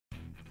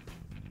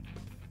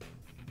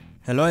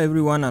Hello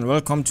everyone and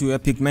welcome to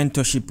Epic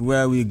Mentorship,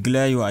 where we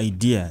glare your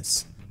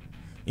ideas.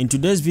 In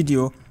today's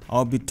video,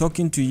 I'll be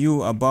talking to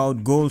you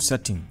about goal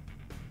setting.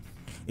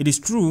 It is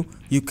true,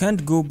 you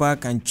can't go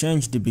back and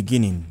change the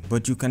beginning,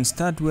 but you can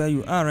start where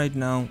you are right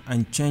now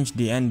and change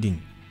the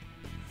ending.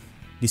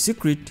 The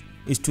secret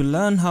is to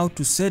learn how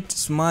to set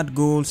smart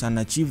goals and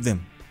achieve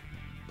them.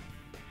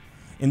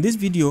 In this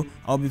video,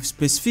 I'll be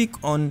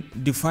specific on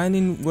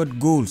defining what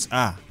goals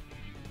are,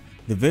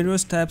 the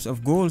various types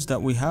of goals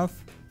that we have,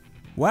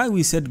 why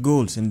we set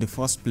goals in the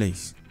first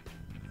place,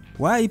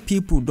 why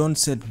people don't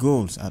set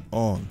goals at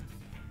all,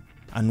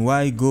 and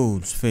why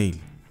goals fail.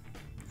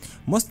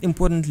 Most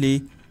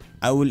importantly,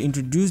 I will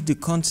introduce the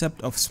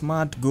concept of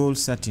smart goal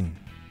setting.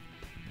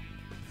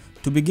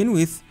 To begin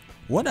with,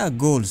 what are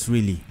goals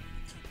really?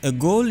 A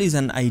goal is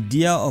an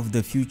idea of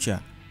the future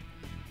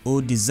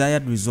or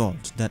desired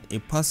result that a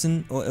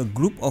person or a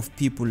group of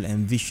people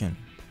envision.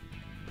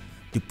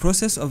 The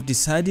process of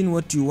deciding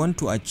what you want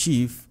to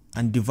achieve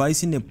and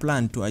devising a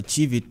plan to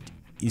achieve it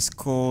is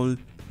called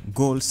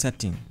goal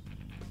setting.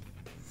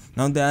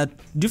 Now, there are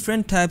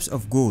different types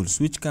of goals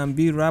which can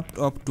be wrapped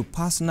up to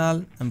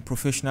personal and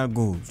professional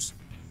goals.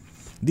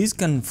 These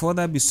can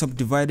further be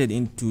subdivided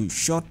into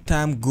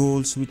short-term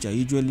goals, which are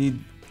usually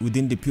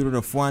within the period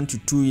of 1 to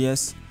 2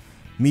 years,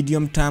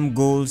 medium-term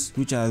goals,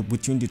 which are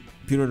between the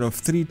period of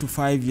 3 to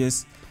 5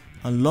 years,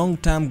 and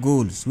long-term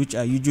goals, which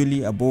are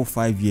usually above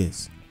 5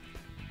 years.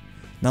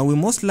 Now, we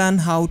must learn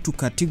how to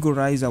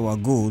categorize our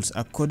goals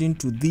according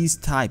to these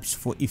types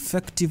for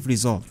effective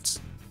results.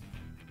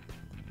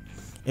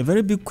 A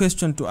very big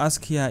question to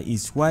ask here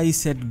is, why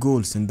set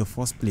goals in the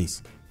first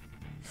place?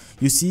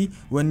 You see,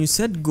 when you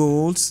set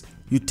goals,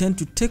 you tend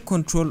to take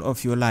control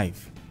of your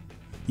life.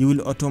 You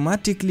will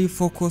automatically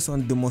focus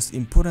on the most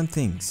important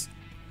things.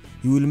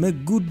 You will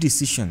make good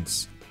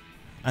decisions,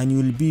 and you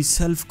will be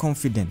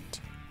self-confident.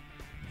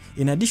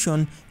 In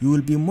addition, you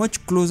will be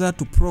much closer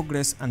to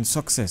progress and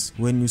success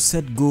when you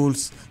set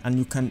goals and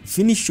you can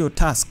finish your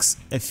tasks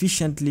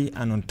efficiently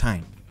and on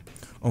time.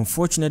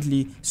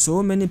 Unfortunately,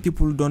 so many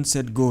people don't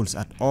set goals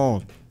at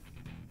all.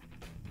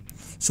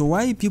 So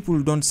why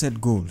people don't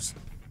set goals?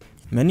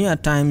 Many a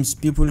times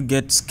people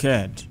get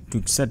scared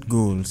to set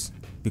goals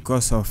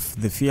because of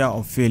the fear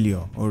of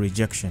failure or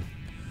rejection,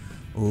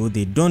 or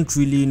they don't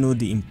really know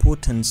the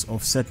importance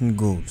of setting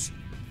goals.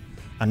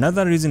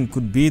 Another reason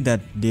could be that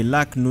they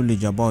lack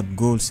knowledge about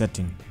goal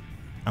setting,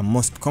 and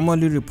most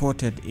commonly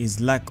reported is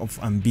lack of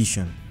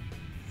ambition.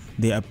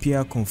 They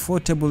appear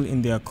comfortable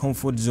in their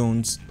comfort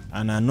zones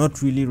and are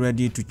not really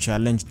ready to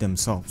challenge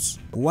themselves.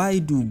 Why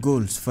do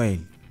goals fail?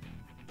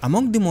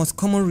 Among the most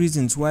common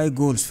reasons why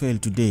goals fail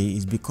today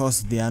is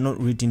because they are not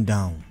written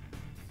down,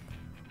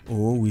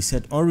 or we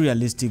set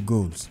unrealistic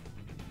goals.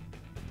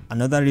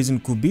 Another reason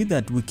could be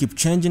that we keep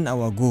changing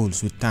our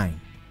goals with time.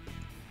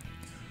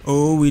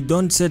 Or we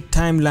don't set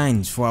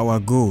timelines for our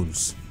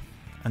goals.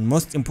 And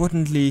most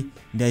importantly,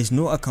 there is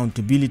no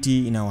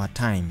accountability in our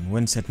time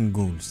when setting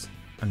goals,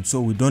 and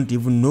so we don't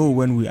even know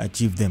when we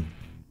achieve them.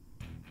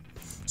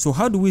 So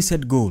how do we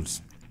set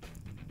goals?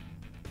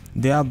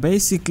 There are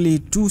basically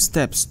two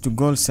steps to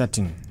goal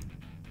setting.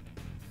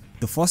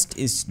 The first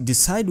is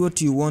decide what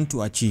you want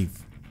to achieve,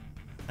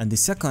 and the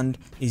second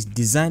is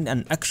design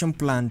an action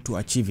plan to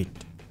achieve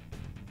it.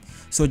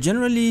 So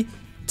generally,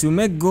 to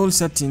make goal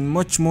setting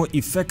much more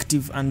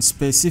effective and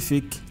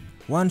specific,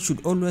 one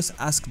should always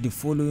ask the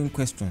following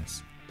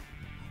questions.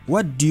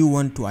 What do you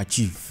want to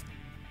achieve?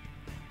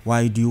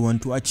 Why do you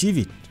want to achieve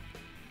it?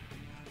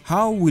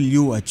 How will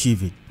you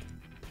achieve it?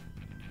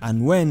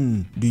 And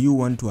when do you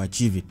want to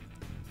achieve it?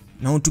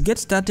 Now, to get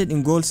started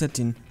in goal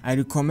setting, I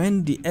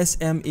recommend the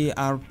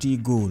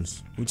SMART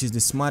goals, which is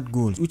the SMART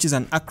goals, which is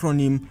an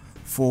acronym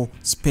for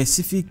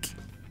specific,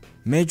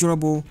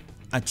 measurable,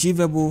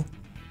 achievable,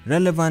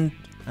 relevant,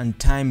 and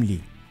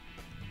timely.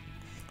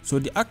 So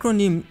the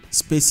acronym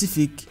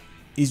specific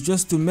is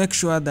just to make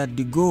sure that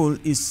the goal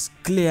is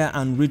clear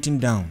and written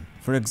down.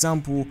 For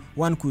example,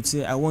 one could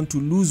say, I want to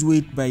lose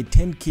weight by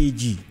 10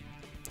 kg.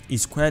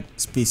 It's quite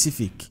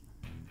specific.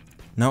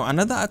 Now,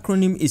 another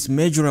acronym is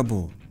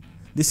measurable.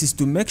 This is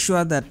to make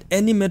sure that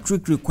any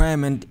metric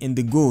requirement in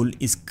the goal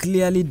is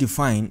clearly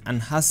defined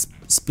and has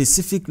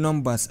specific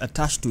numbers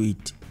attached to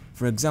it.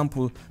 For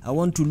example, I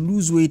want to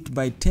lose weight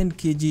by 10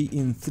 kg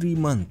in 3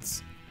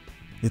 months.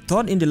 The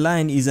third in the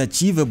line is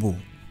achievable.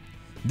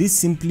 This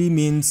simply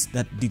means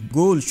that the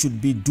goal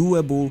should be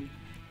doable,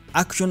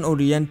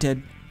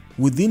 action-oriented,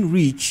 within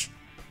reach,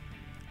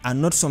 and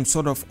not some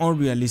sort of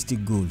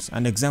unrealistic goals.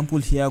 An example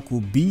here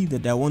could be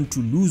that I want to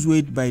lose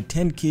weight by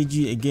 10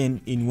 kg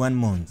again in 1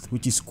 month,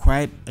 which is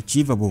quite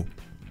achievable.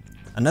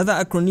 Another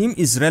acronym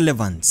is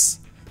relevance.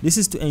 This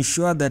is to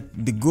ensure that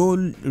the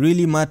goal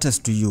really matters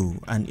to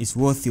you and is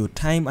worth your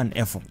time and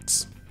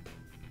efforts.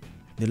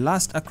 The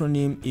last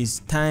acronym is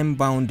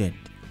time-bounded.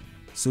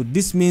 So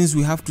this means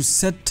we have to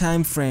set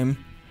time frame,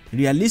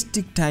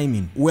 realistic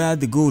timing, where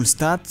the goal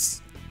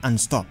starts and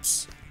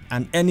stops,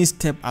 and any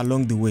step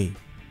along the way.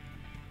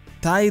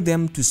 Tie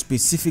them to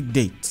specific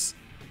dates.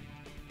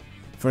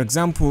 For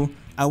example,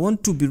 I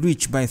want to be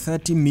rich by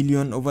 30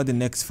 million over the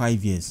next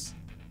 5 years.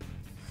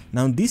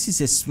 Now this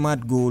is a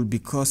smart goal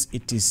because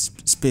it is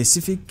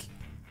specific,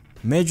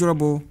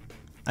 measurable,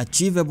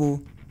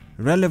 achievable,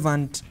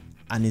 relevant,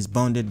 and is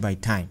bounded by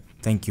time.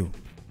 Thank you.